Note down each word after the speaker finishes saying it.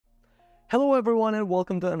Hello everyone and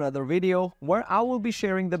welcome to another video where I will be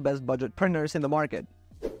sharing the best budget printers in the market.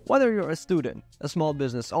 Whether you're a student, a small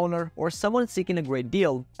business owner, or someone seeking a great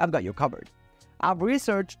deal, I've got you covered. I've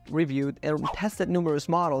researched, reviewed, and tested numerous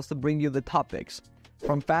models to bring you the top picks.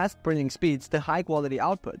 From fast printing speeds to high quality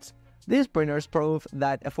outputs, these printers prove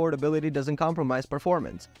that affordability doesn't compromise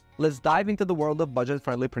performance. Let's dive into the world of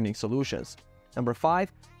budget-friendly printing solutions. Number 5.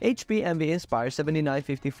 HP Envy Inspire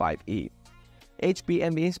 7955E. HP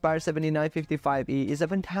Envy Inspire 7955E is a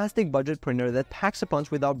fantastic budget printer that packs a punch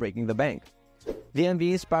without breaking the bank. The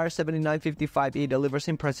Envy Inspire 7955E delivers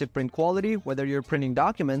impressive print quality whether you're printing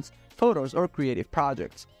documents, photos, or creative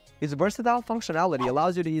projects. Its versatile functionality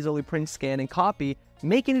allows you to easily print, scan, and copy,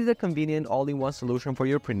 making it a convenient all-in-one solution for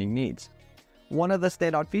your printing needs. One of the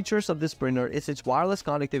standout features of this printer is its wireless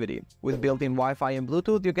connectivity. With built-in Wi-Fi and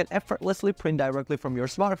Bluetooth, you can effortlessly print directly from your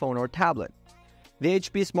smartphone or tablet. The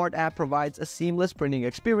HP Smart app provides a seamless printing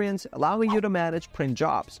experience, allowing you to manage print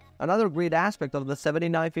jobs. Another great aspect of the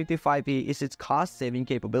 7955E is its cost-saving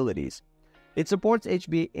capabilities. It supports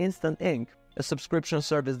HP Instant Ink, a subscription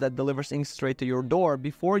service that delivers ink straight to your door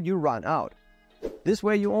before you run out. This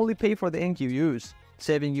way, you only pay for the ink you use,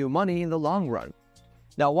 saving you money in the long run.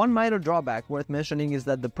 Now, one minor drawback worth mentioning is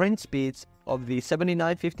that the print speeds of the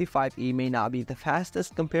 7955E may not be the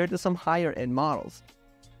fastest compared to some higher-end models.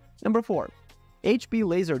 Number 4. HP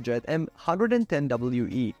LaserJet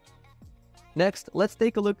M110WE. Next, let's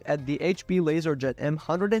take a look at the HP LaserJet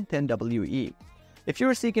M110WE. If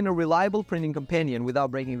you're seeking a reliable printing companion without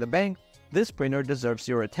breaking the bank, this printer deserves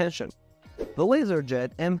your attention. The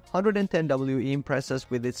LaserJet M110WE impresses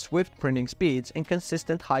with its swift printing speeds and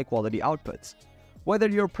consistent high-quality outputs. Whether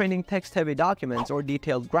you're printing text-heavy documents or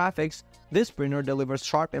detailed graphics, this printer delivers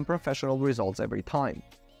sharp and professional results every time.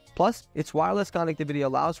 Plus, its wireless connectivity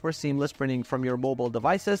allows for seamless printing from your mobile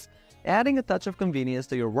devices, adding a touch of convenience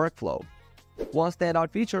to your workflow. One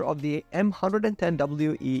standout feature of the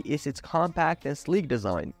M110WE is its compact and sleek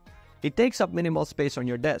design. It takes up minimal space on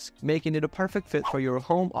your desk, making it a perfect fit for your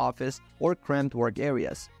home office or cramped work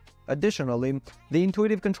areas. Additionally, the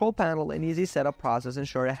intuitive control panel and easy setup process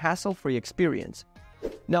ensure a hassle-free experience.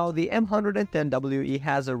 Now, the M110WE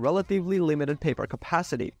has a relatively limited paper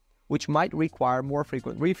capacity, which might require more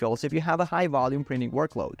frequent refills if you have a high-volume printing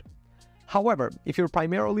workload. However, if you're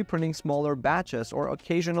primarily printing smaller batches or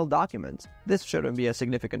occasional documents, this shouldn't be a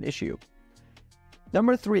significant issue.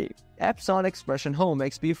 Number 3. Epson Expression Home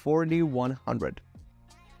XP4100.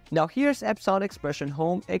 Now here's Epson Expression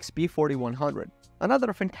Home XP4100,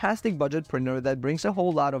 another fantastic budget printer that brings a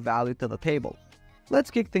whole lot of value to the table. Let's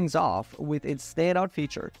kick things off with its standout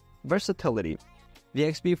feature, versatility. The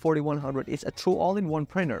XP4100 is a true all-in-one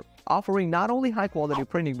printer, offering not only high-quality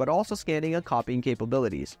printing but also scanning and copying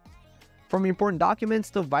capabilities. From important documents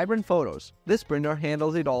to vibrant photos, this printer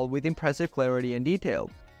handles it all with impressive clarity and detail.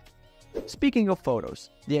 Speaking of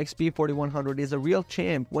photos, the XP4100 is a real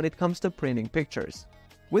champ when it comes to printing pictures.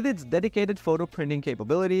 With its dedicated photo printing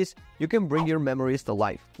capabilities, you can bring your memories to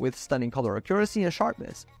life with stunning color accuracy and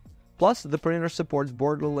sharpness. Plus, the printer supports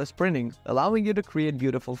borderless printing, allowing you to create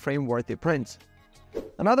beautiful frame-worthy prints.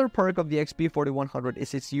 Another perk of the XP4100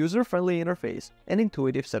 is its user-friendly interface and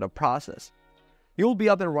intuitive setup process. You'll be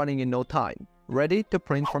up and running in no time, ready to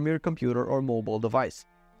print from your computer or mobile device.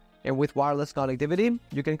 And with wireless connectivity,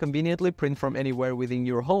 you can conveniently print from anywhere within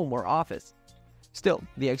your home or office. Still,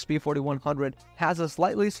 the XP4100 has a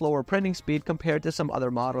slightly slower printing speed compared to some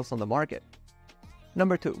other models on the market.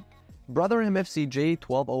 Number 2. Brother MFC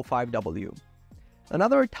J1205W.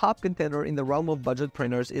 Another top contender in the realm of budget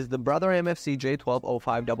printers is the Brother MFC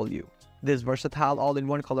J1205W. This versatile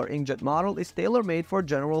all-in-one color inkjet model is tailor-made for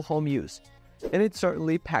general home use, and it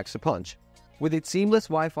certainly packs a punch. With its seamless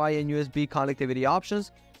Wi-Fi and USB connectivity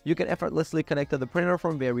options, you can effortlessly connect to the printer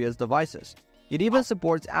from various devices. It even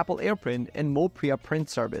supports Apple AirPrint and Mopria print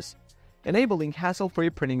service, enabling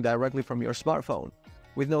hassle-free printing directly from your smartphone,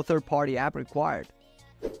 with no third-party app required.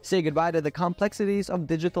 Say goodbye to the complexities of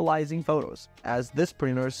digitalizing photos, as this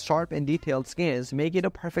printer's sharp and detailed scans make it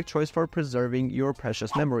a perfect choice for preserving your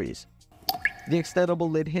precious memories. The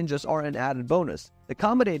extendable lid hinges are an added bonus,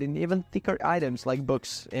 accommodating even thicker items like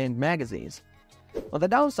books and magazines. On the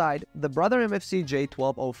downside, the Brother MFC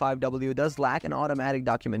J1205W does lack an automatic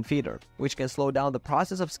document feeder, which can slow down the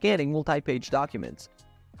process of scanning multi-page documents.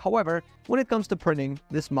 However, when it comes to printing,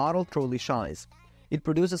 this model truly shines. It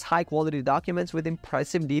produces high-quality documents with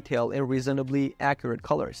impressive detail and reasonably accurate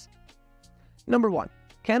colors. Number 1.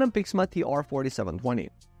 Canon PIXMA TR4720.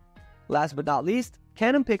 Last but not least,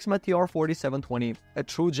 Canon PIXMA TR4720, a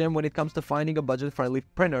true gem when it comes to finding a budget-friendly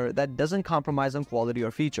printer that doesn't compromise on quality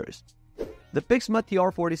or features. The Pixma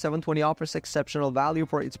TR4720 offers exceptional value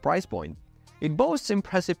for its price point. It boasts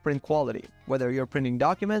impressive print quality, whether you're printing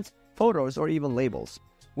documents, photos, or even labels.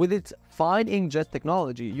 With its fine inkjet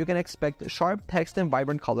technology, you can expect sharp text and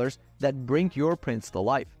vibrant colors that bring your prints to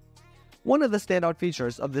life. One of the standout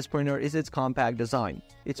features of this printer is its compact design.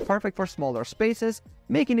 It's perfect for smaller spaces,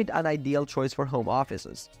 making it an ideal choice for home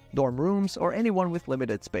offices, dorm rooms, or anyone with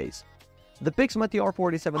limited space. The Pixma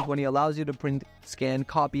TR4720 allows you to print, scan,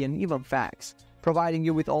 copy, and even fax, providing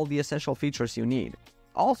you with all the essential features you need.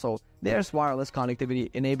 Also, there's wireless connectivity,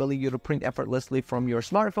 enabling you to print effortlessly from your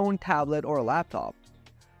smartphone, tablet, or laptop.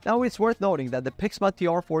 Now, it's worth noting that the Pixma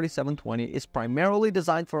TR4720 is primarily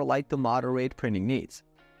designed for light to moderate printing needs.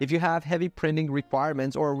 If you have heavy printing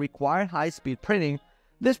requirements or require high-speed printing,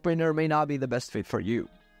 this printer may not be the best fit for you.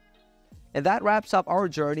 And that wraps up our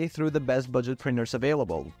journey through the best budget printers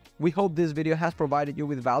available. We hope this video has provided you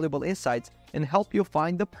with valuable insights and helped you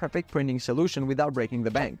find the perfect printing solution without breaking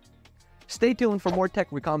the bank. Stay tuned for more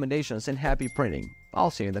tech recommendations and happy printing.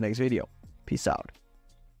 I'll see you in the next video. Peace out.